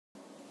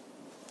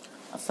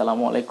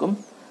Assalamu alaikum.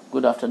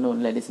 Good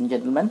afternoon, ladies and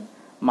gentlemen.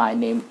 My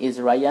name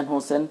is Ryan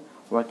Hossain,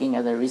 working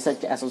as a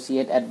research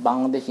associate at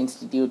Bangladesh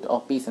Institute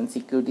of Peace and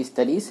Security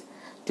Studies.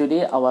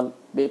 Today, our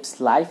BIPSS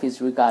Live is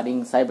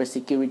regarding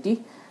cybersecurity,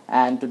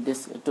 and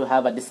to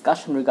have a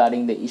discussion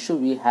regarding the issue,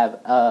 we have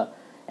an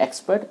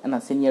expert and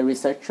a senior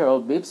researcher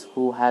of BIPSS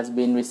who has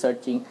been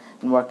researching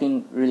and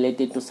working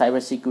related to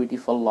cybersecurity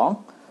for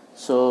long.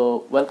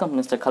 So, welcome,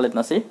 Mr. Khalid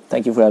Nasir.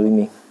 Thank you for having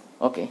me.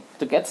 Okay,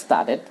 to get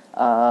started,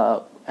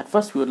 at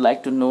first we would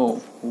like to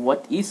know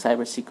what is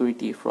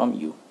cybersecurity from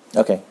you.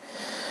 Okay,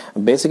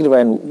 basically,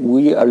 Ryan,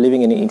 we are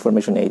living in an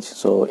information age,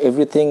 so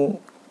every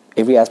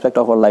aspect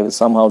of our life is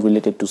somehow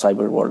related to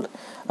cyber world,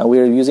 and we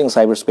are using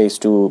cyberspace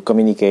to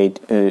communicate,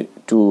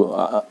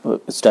 to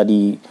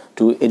study,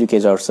 to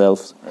educate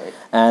ourselves, Right.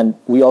 and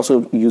we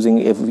also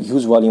using a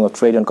huge volume of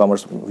trade and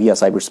commerce via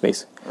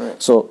cyberspace.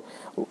 Right. So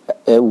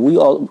the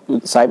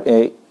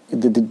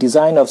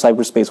design of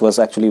cyberspace was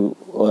actually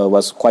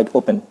was quite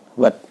open,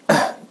 but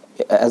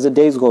as the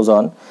days goes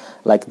on,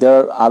 like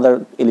there are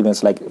other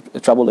elements like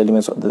trouble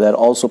elements that are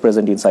also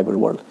present in cyber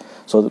world.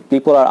 So the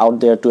people are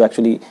out there to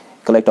actually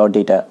collect our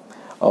data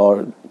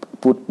or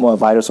put more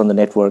virus on the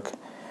network,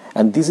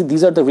 and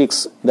these are the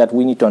risks that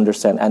we need to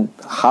understand, and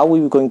how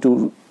we are going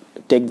to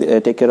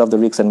take care of the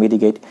risks and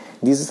mitigate.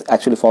 This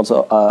actually falls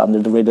under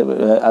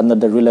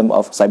the realm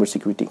of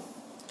cybersecurity.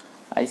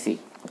 I see.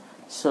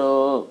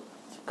 So,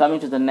 coming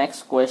to the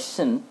next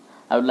question,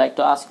 I would like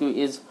to ask you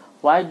is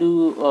why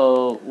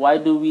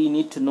do we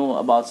need to know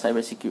about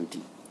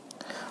cybersecurity?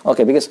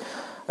 Okay, because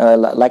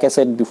like I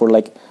said before,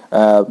 there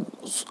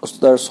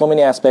are so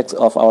many aspects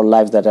of our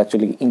lives that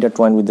actually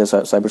intertwine with the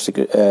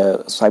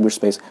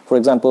cyberspace. For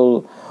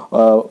example,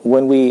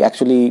 when we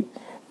actually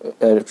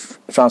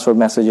transfer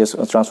messages,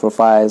 transfer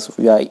files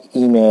via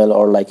email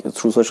or like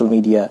through social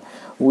media,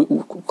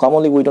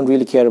 commonly we don't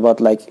really care about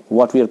like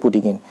what we are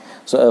putting in.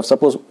 So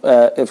suppose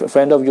if a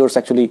friend of yours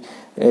actually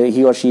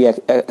he or she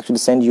actually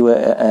send you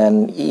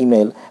an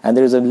email and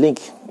there is a link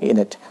in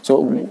it,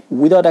 so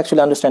without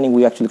actually understanding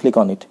we actually click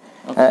on it.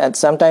 Okay. And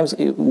sometimes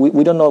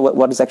we don't know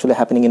what is actually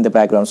happening in the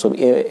background, so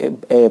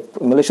a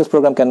malicious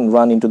program can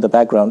run into the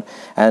background,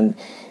 and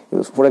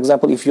for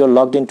example, if you're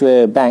logged into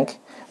a bank,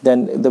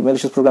 then the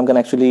malicious program can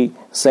actually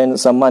send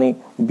some money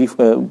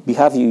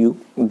behalf of you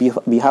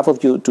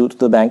to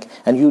the bank,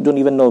 and you don't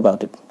even know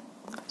about it.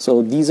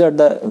 So these are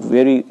the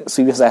very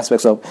serious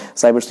aspects of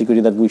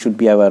cybersecurity that we should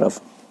be aware of.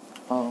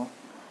 Oh,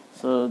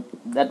 so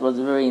that was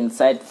a very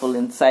insightful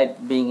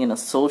insight, being in a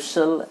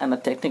social and a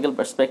technical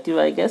perspective,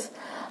 I guess.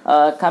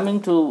 Coming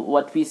to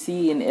what we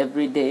see in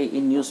every day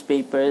in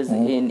newspapers,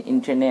 in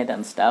internet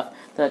and stuff,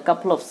 there are a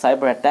couple of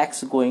cyber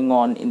attacks going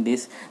on in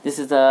this. This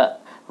is a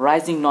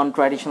rising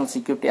non-traditional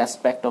security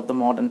aspect of the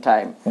modern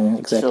time.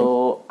 Exactly.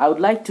 So I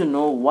would like to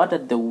know what are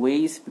the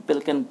ways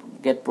people can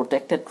get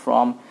protected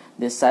from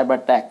these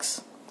cyber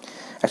attacks.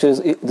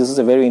 Actually, this is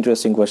a very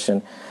interesting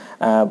question.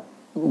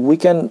 We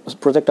can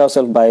protect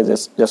ourselves by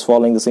just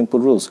following the simple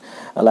rules.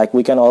 Like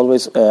we can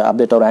always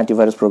update our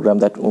antivirus program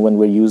that when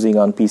we're using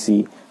on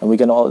PC, and we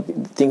can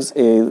things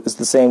is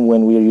the same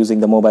when we are using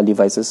the mobile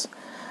devices.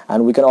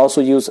 And we can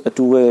also use a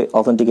two-way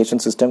authentication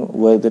system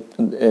where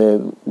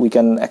we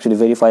can actually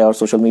verify our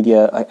social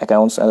media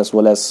accounts as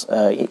well as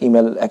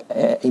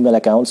email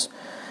accounts,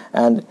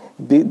 and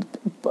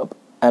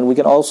we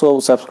can also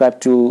subscribe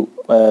to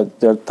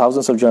there are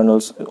thousands of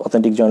journals,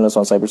 authentic journals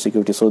on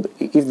cybersecurity. So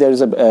if there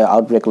is an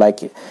outbreak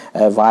like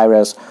a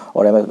virus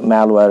or a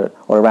malware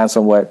or a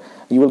ransomware,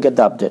 you will get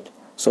the update.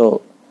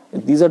 So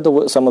these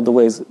are some of the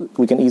ways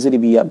we can easily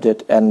be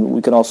updated, and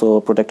we can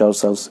also protect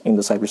ourselves in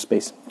the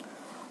cyberspace.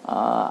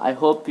 I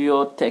hope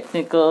your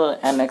technical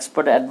and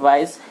expert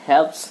advice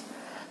helps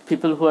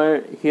people who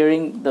are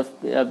hearing the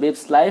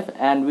BIPSS Live,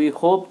 and we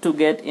hope to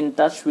get in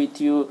touch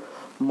with you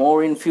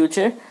more in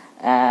future.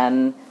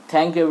 And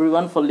thank you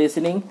everyone for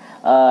listening.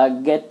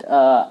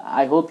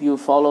 I hope you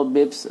follow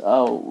BIPSS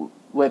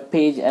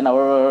webpage and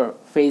our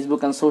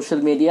Facebook and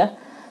social media.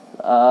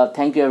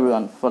 Thank you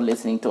everyone for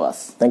listening to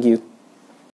us. Thank you.